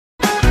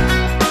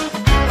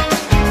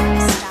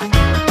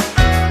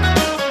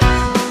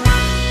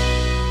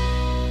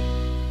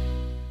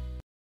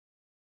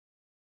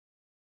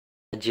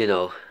And you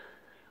know,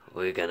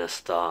 we're gonna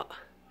start.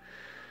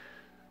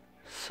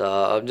 So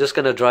I'm just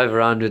gonna drive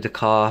around with the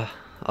car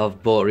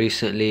I've bought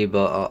recently,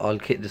 but I'll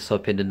keep this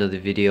up in another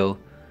video.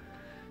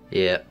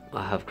 Yeah,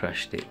 I have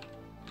crashed it.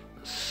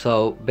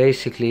 So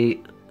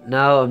basically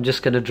now I'm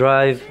just gonna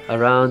drive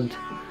around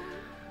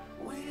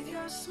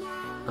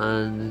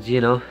and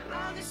you know,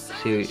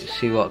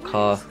 see what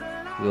car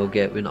we'll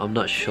get. I'm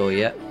not sure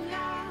yet,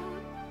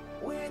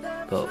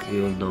 but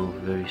we will know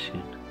very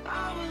soon.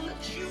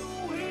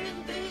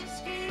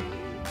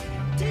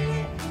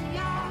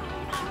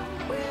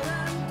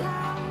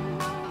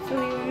 So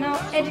we will now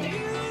edit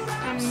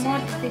and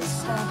mod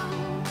this car.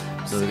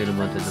 So we're gonna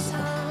mod another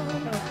car.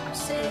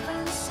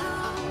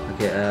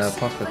 Okay,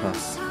 park the car.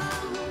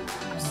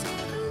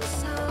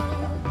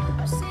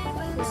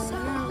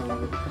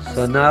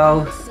 So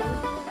now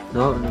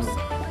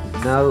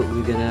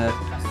we're gonna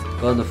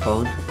go on the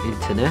phone,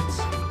 internet,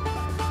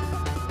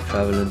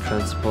 travel and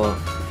transport,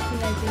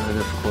 and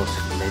of course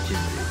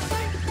legend.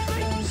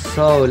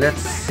 So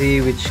let's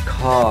see which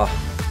car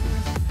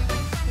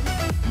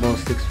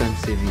most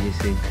expensive you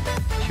think.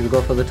 Should we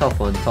go for the top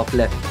one, top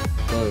left?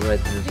 Go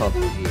right to the top.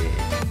 Yeah.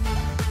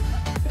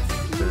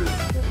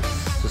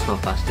 It's just not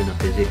fast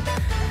enough, is it?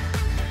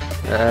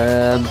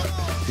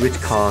 Which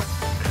car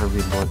can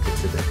we mod it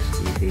to best,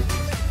 do you think?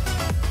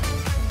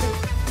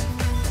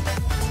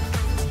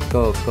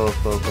 Go. The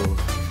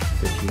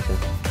cheetah.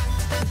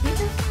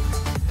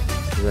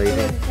 Is that you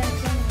think?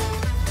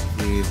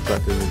 We've got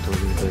them and told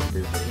me to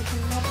go.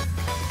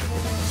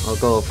 I'll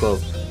go.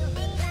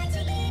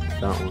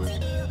 That one.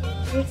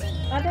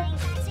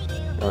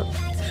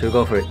 Should we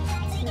go for it?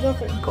 Go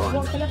for it. Go on.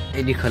 What colour?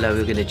 Any colour,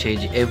 we're gonna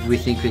change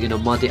everything. We're gonna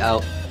mod it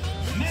out.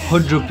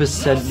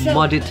 100%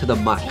 mod it to the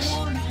max.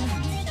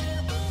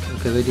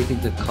 Okay, where do you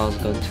think the car's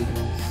gone to?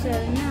 So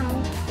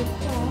now the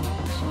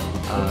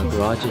car.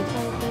 Garage.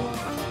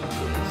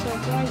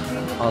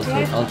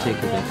 I'll take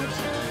it then.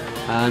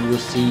 And we'll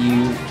see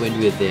you when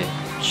we're there.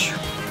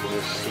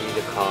 We'll see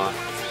the car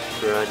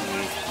brand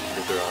new in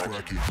the garage.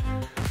 You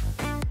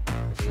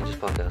can just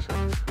park it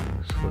outside.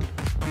 It's fine.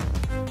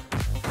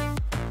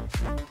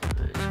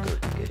 Let's go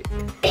and get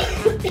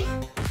it.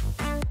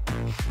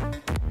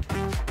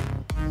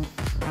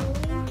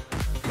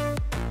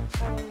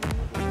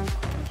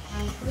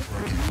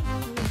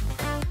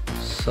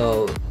 So,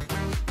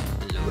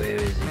 where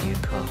is the new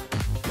car?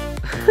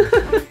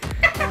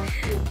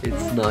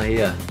 It's not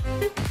here.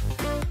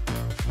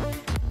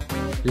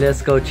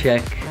 Let's go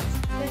check.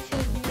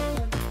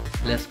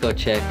 Let's go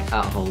check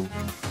at home.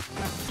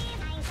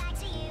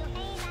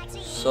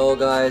 So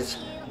guys,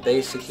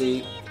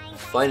 basically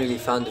finally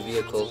found the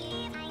vehicle,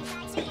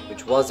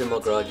 which was in my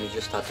garage. We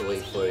just had to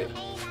wait for it.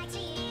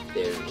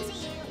 There it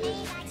is. There's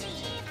a beauty.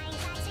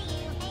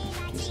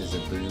 This is a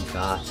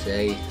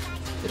Bugatti.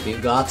 The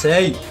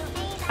Bugatti!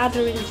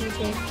 Adder in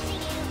GTA.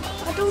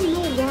 I don't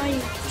know why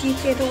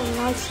GTA don't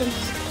license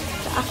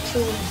the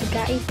actual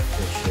Bugatti.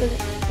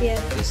 Yeah.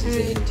 This is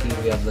the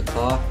interior of the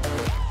car.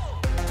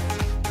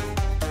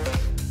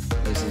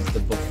 This is the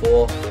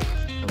before,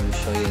 and we'll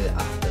show you the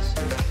after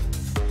soon.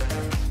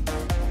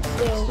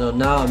 So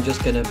now I'm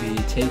just gonna be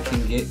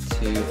taking it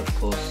to, of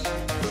course,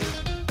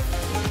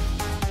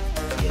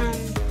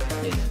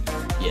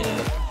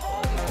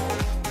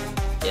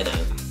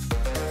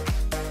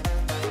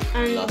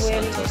 and Los we'll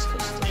Santos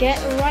Customs. get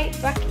right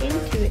back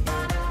into it.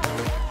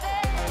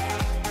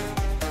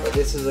 So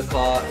this is a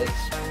car.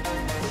 It's,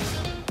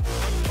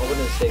 I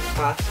wouldn't say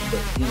fast,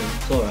 but you know,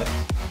 it's alright.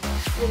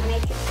 We'll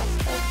make it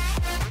faster.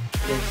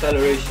 The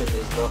acceleration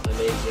is not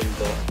amazing,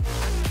 but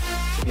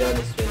to be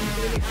honest, when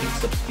it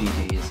picks up speed,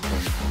 it is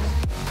fun.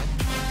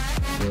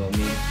 You know what I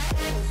mean?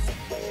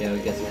 See how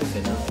it gets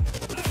quicker now?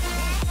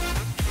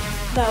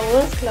 That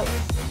was close.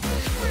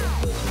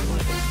 Those are my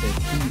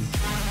expertise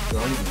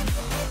driving.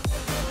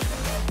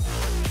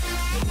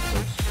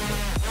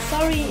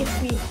 Sorry if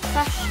we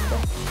crashed,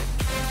 but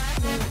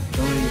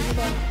Don't really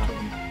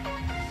happen.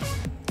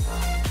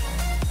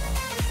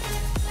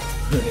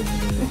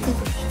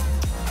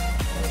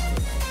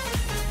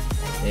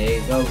 There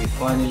you go, we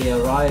finally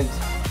arrived.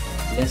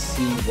 Let's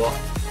see what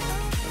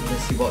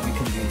we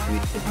can do to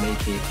it to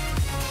make it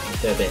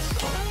the best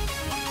car.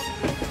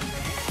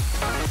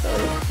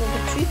 so the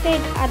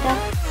prepaid adder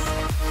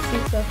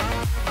super.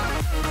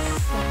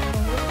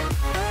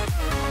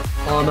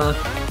 Armor,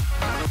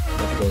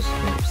 of course,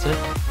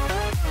 100%.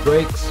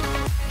 Brakes,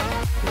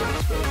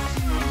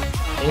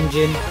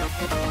 engine,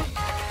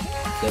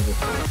 level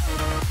 4.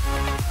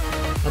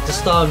 At the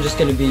start, I'm just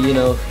going to be, you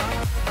know,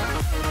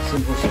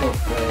 simple stuff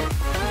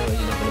where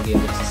you're not going to be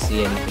able to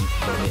see anything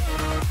from it.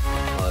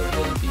 I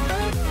will be,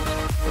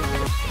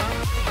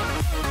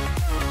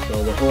 so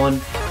the horn.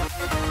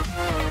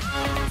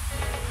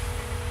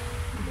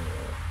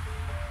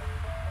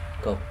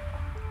 Go.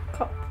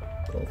 Cop.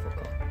 Go for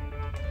cop.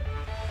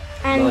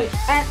 And,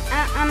 Nice.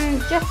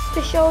 and just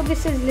to show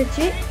this is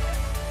legit,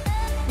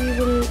 we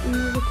will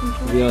move the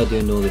control. We are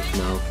doing all this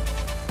now.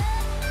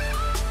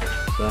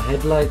 So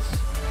headlights,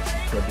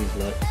 got these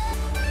lights.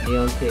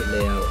 Neon kit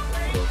layout, of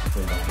course,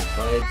 front back and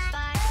sides.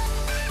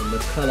 And the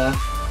colour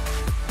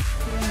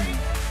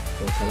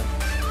colour.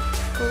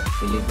 Go.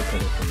 We leave the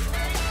colour for now.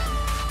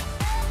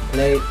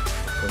 Play. Go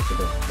to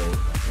the play.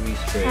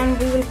 Respray. And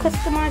we will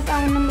customize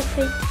our number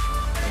plate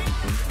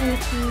in a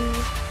few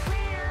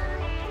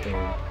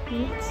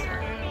minutes.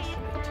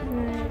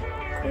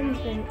 Coins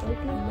very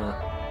ugly.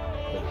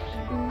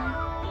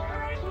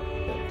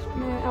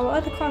 No, our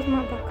other car's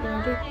not back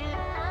already.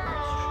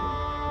 That's true.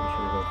 We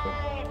should go for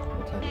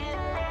metallic.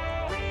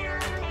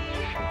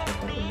 Check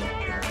out the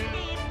map.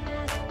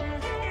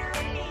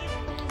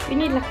 We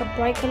need like a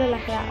bright colour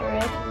like that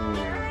red.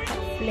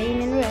 That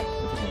flaming red.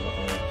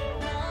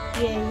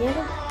 Yeah,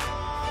 yellow.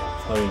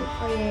 Orange.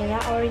 Oh yeah,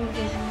 that orange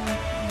is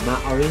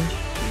Matte orange.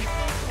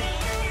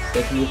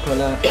 Second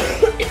colour.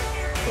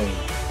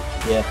 Orange.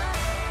 Yeah.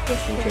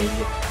 yes, We change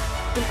it.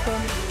 Go.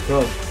 Go.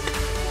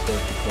 Go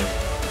to colour.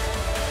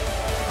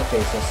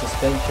 Okay, so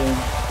suspension,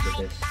 the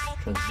best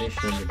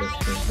transmission, the best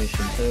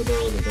transmission turbo,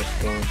 the best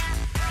one.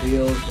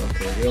 Wheels,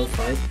 okay, wheel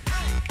 5.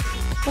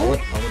 I want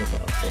to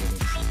put up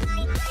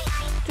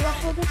Do I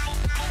hold it?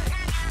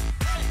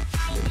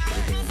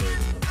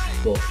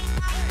 Sport.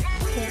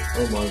 Okay.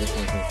 Oh my god,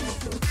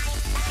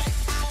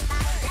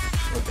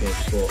 okay,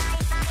 sport.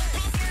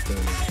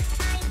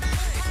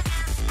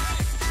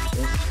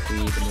 Let's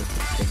see the most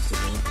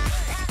expensive one.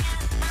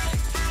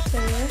 So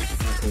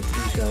yeah. Okay,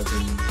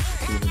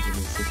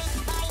 3,260 is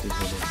the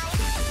most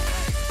expensive.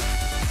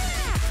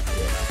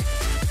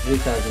 Yeah.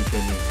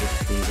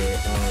 3,260, they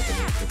are the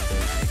most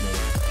expensive. No,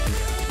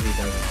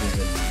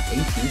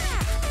 3,280.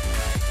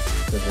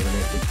 Because they're the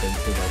most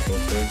expensive, I'll go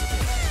for it.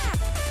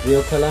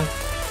 Real colour.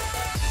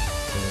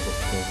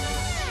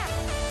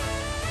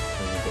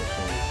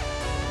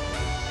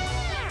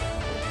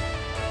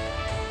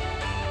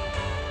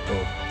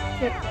 Gold.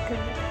 Yep, good.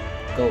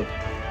 Gold.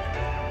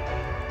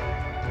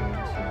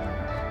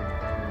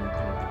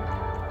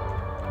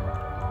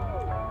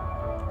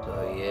 So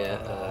yeah,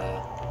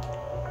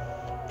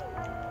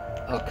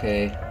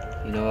 okay,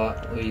 you know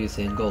what are you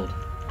saying? Gold.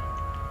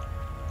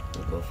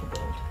 We'll go for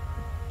gold.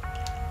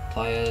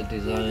 Tire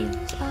design.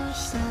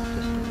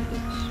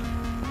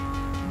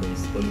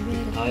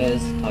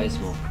 Tires, tire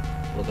smoke.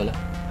 What color?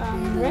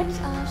 Red.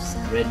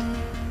 Red.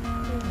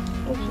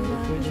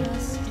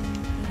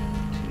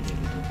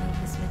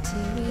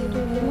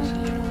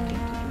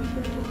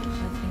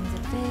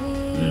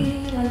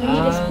 I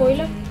need a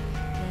spoiler.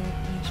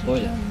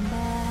 Spoiler.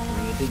 What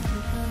do you think?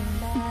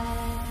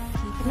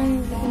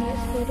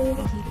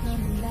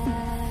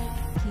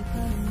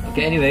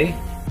 Okay, anyway,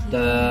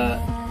 the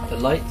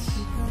lights,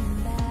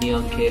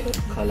 neon kit,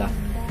 color.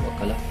 What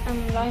color?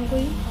 Lime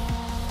green.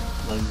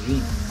 Lime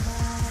green.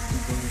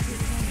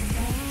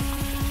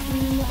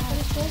 What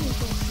color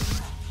is it?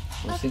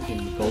 I was thinking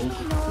gold.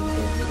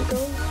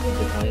 Gold,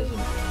 The tires.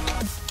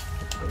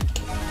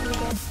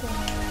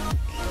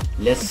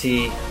 Let's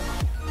see the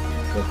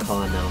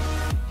car now.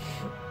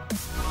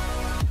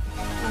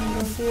 I'm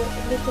going to do a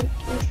little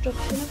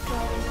instruction of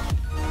driving.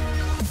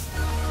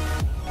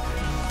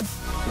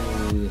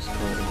 Ooh, this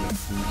car is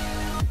nice.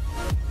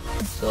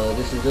 So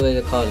this is the way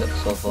the car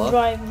looks so far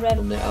Drive red.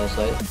 from the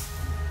outside.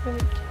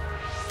 Right.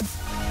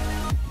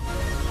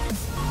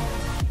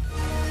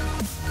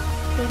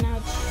 Okay, now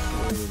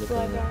just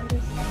drive around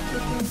this.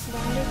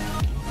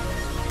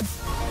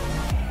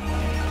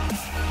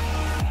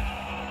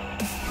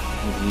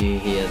 If you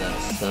hear that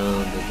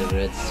sound of the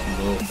red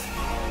smoke,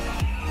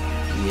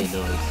 you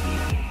know it's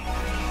leaving.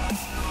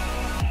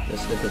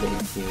 Let's look at the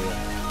interior.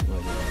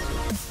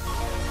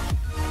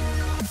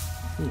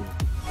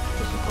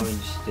 There's an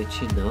orange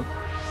stitching now.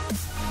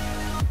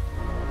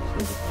 So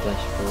the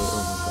dashboard,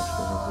 oh my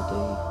dashboard of the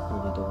day, oh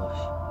my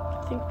gosh. I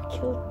think we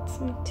killed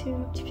some too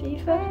much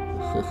FIFA. I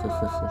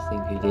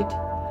think we did.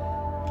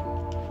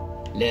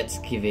 Let's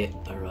give it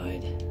a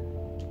ride.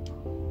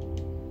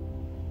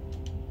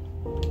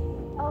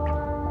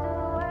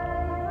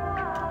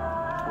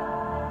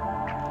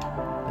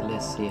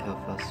 Let's see how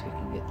fast we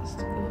can get this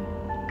to go.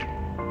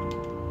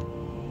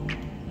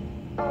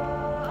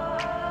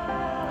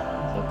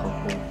 So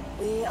comfortable.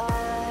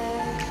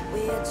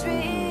 We are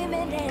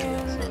dreaming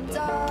in the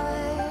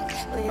dark.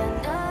 We are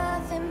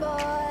nothing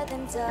more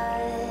than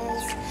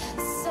dust.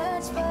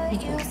 Search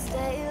but you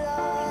stay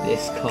lost.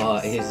 This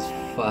car is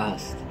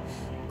fast.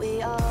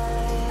 We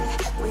are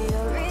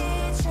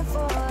reaching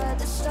for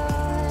the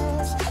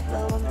stars,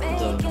 but we're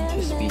making I'm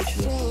just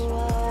speechless.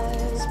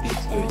 It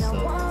speaks for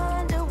itself.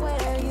 wonder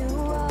where you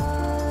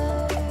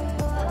are.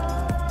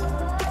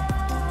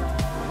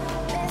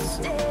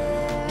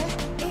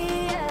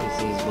 This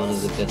is one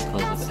of the best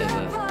cars I've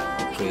ever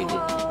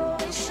upgraded.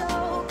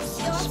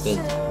 I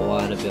spent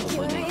quite a bit of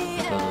money. I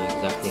don't know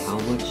exactly how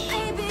much.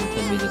 You can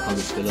tell me in the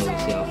comments below and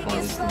see how far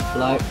this can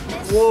fly.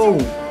 Whoa!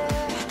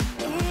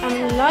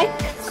 And like,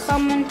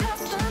 comment,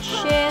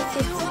 share,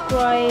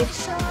 subscribe,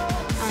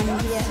 and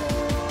yeah.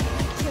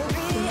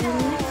 See you in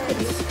the next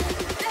video.